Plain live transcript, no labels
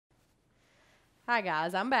Hi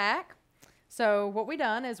guys, I'm back. So what we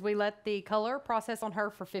done is we let the color process on her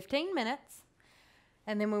for 15 minutes,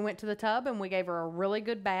 and then we went to the tub and we gave her a really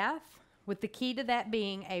good bath, with the key to that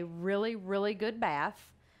being a really, really good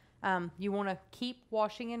bath. You want to keep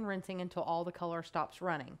washing and rinsing until all the color stops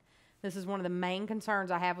running. This is one of the main concerns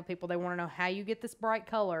I have with people. They want to know how you get this bright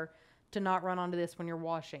color to not run onto this when you're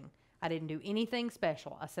washing. I didn't do anything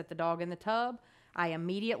special. I set the dog in the tub. I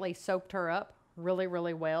immediately soaped her up really,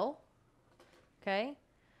 really well. Okay.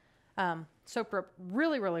 Soaked her up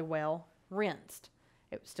really, really well, rinsed.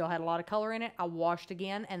 It still had a lot of color in it. I washed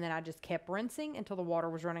again, and then I just kept rinsing until the water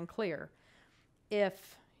was running clear.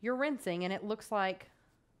 If you're rinsing and it looks like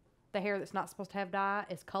the hair that's not supposed to have dye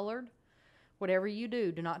is colored, whatever you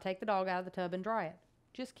do, do not take the dog out of the tub and dry it.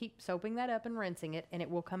 Just keep soaping that up and rinsing it, and it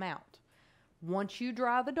will come out. Once you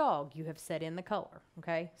dry the dog, you have set in the color,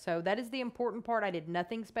 okay? So that is the important part. I did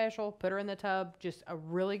nothing special. Put her in the tub, just a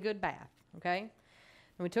really good bath, okay?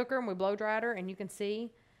 And we took her and we blow dried her, and you can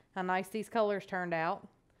see how nice these colors turned out.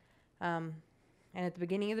 And at the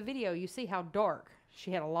beginning of the video, you see how dark.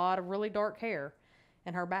 She had a lot of really dark hair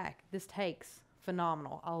in her back. This takes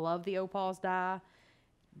phenomenal. I love the Opal's dye.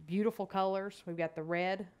 Beautiful colors. We've got the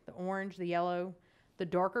red, the orange, the yellow, the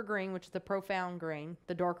darker green, which is the profound green,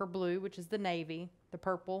 the darker blue, which is the navy, the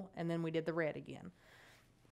purple, and then we did the red again.